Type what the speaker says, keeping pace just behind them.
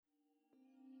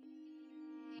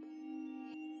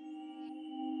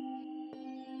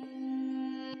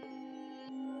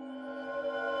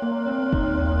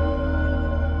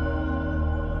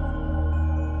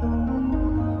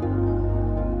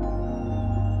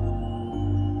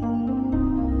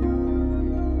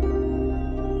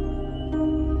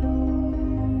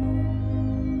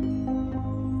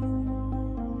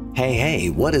Hey,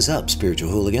 what is up,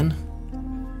 spiritual hooligan?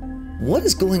 What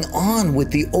is going on with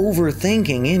the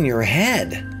overthinking in your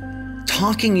head?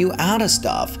 Talking you out of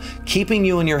stuff, keeping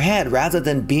you in your head rather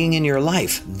than being in your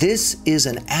life. This is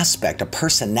an aspect, a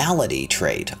personality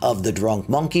trait of the drunk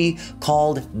monkey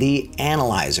called the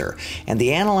analyzer. And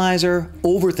the analyzer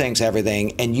overthinks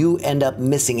everything and you end up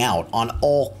missing out on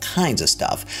all kinds of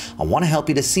stuff. I want to help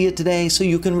you to see it today so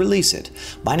you can release it.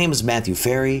 My name is Matthew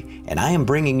Ferry and I am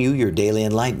bringing you your daily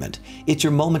enlightenment. It's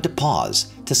your moment to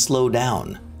pause, to slow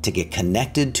down, to get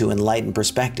connected to enlightened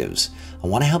perspectives. I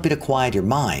want to help you to quiet your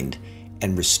mind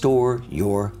and restore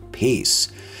your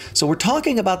peace. So we're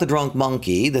talking about the drunk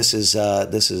monkey. This is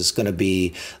going to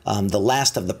be the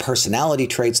last of the personality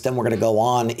traits. Then we're going to go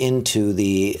on into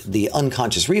the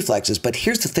unconscious reflexes. But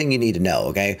here's the thing you need to know,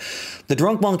 okay? The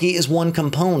drunk monkey is one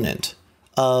component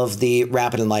of the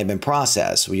rapid enlightenment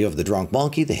process. You have the drunk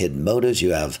monkey, the hidden motives,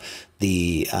 you have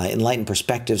the enlightened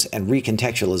perspectives and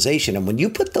recontextualization. And when you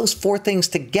put those four things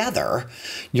together,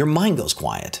 your mind goes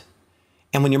quiet.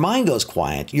 And when your mind goes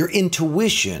quiet, your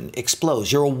intuition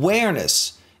explodes, your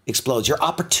awareness explodes, your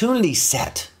opportunity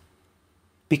set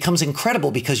becomes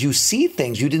incredible because you see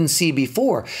things you didn't see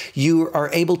before. You are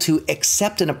able to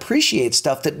accept and appreciate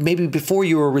stuff that maybe before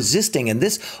you were resisting. And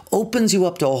this opens you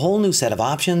up to a whole new set of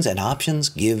options, and options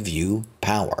give you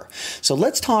power. So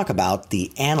let's talk about the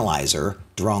analyzer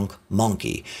drunk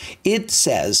monkey. It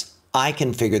says, I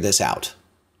can figure this out.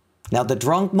 Now, the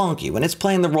drunk monkey, when it's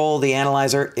playing the role of the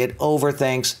analyzer, it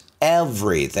overthinks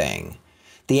everything.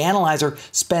 The analyzer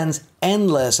spends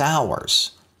endless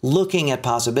hours looking at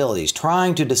possibilities,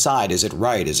 trying to decide, is it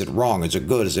right, is it wrong, is it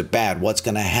good, is it bad, what's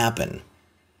going to happen?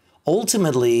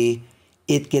 Ultimately,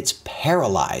 it gets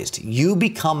paralyzed. You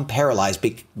become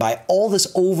paralyzed by all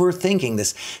this overthinking,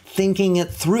 this thinking it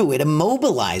through. It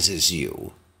immobilizes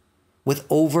you. With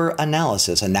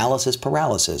over-analysis, analysis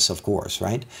paralysis, of course,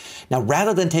 right? Now,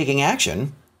 rather than taking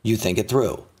action, you think it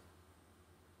through.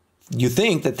 You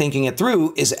think that thinking it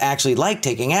through is actually like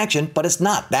taking action, but it's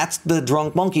not. That's the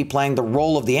drunk monkey playing the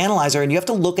role of the analyzer, and you have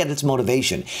to look at its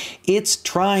motivation. It's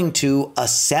trying to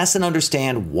assess and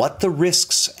understand what the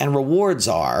risks and rewards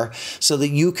are so that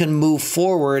you can move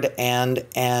forward and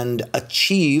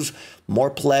achieve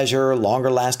more pleasure,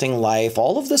 longer lasting life,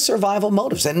 all of the survival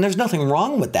motives. And there's nothing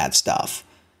wrong with that stuff.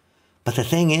 But the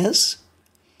thing is,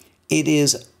 it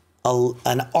is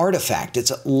an artifact.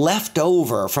 It's left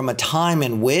over from a time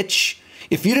in which,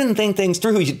 if you didn't think things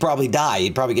through, you'd probably die.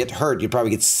 You'd probably get hurt. You'd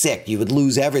probably get sick. You would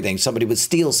lose everything. Somebody would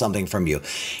steal something from you.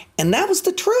 And that was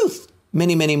the truth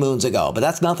many, many moons ago. But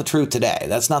that's not the truth today.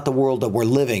 That's not the world that we're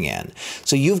living in.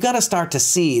 So you've got to start to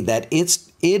see that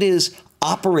it is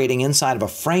operating inside of a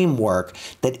framework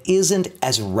that isn't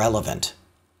as relevant.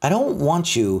 I don't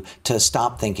want you to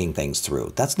stop thinking things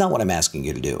through. That's not what I'm asking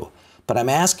you to do. But I'm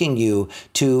asking you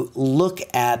to look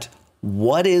at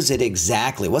what is it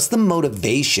exactly? What's the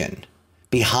motivation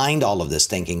behind all of this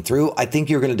thinking through? I think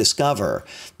you're going to discover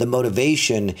the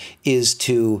motivation is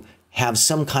to have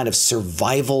some kind of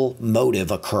survival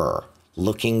motive occur.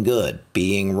 Looking good,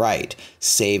 being right,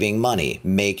 saving money,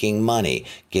 making money,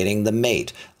 getting the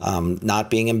mate, not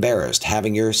being embarrassed,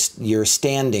 having your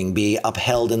standing be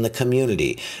upheld in the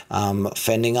community,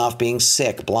 fending off being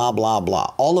sick, blah, blah,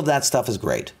 blah. All of that stuff is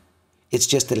great. It's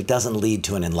just that it doesn't lead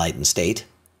to an enlightened state.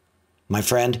 My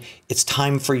friend, it's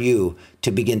time for you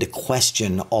to begin to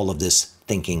question all of this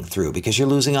thinking through because you're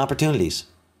losing opportunities.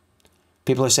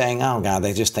 People are saying, oh God,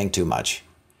 they just think too much.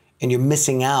 And you're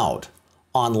missing out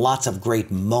on lots of great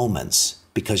moments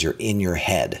because you're in your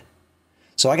head.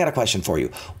 So I got a question for you.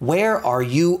 Where are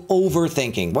you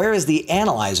overthinking? Where is the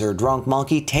analyzer drunk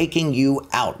monkey taking you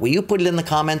out? Will you put it in the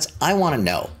comments? I want to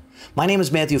know. My name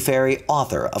is Matthew Ferry,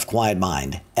 author of Quiet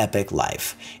Mind, Epic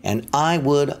Life. And I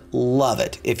would love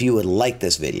it if you would like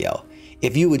this video.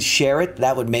 If you would share it,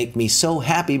 that would make me so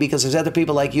happy because there's other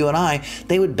people like you and I,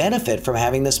 they would benefit from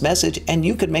having this message and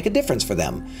you could make a difference for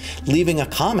them. Leaving a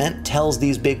comment tells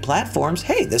these big platforms,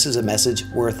 hey, this is a message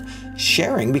worth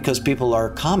sharing because people are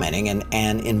commenting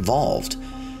and involved.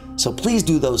 So please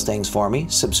do those things for me.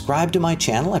 Subscribe to my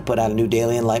channel. I put out a new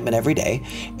daily enlightenment every day.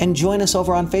 And join us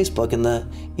over on Facebook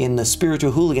in the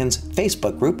Spiritual Hooligans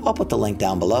Facebook group. I'll put the link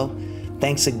down below.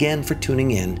 Thanks again for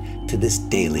tuning in to this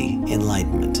daily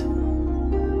enlightenment.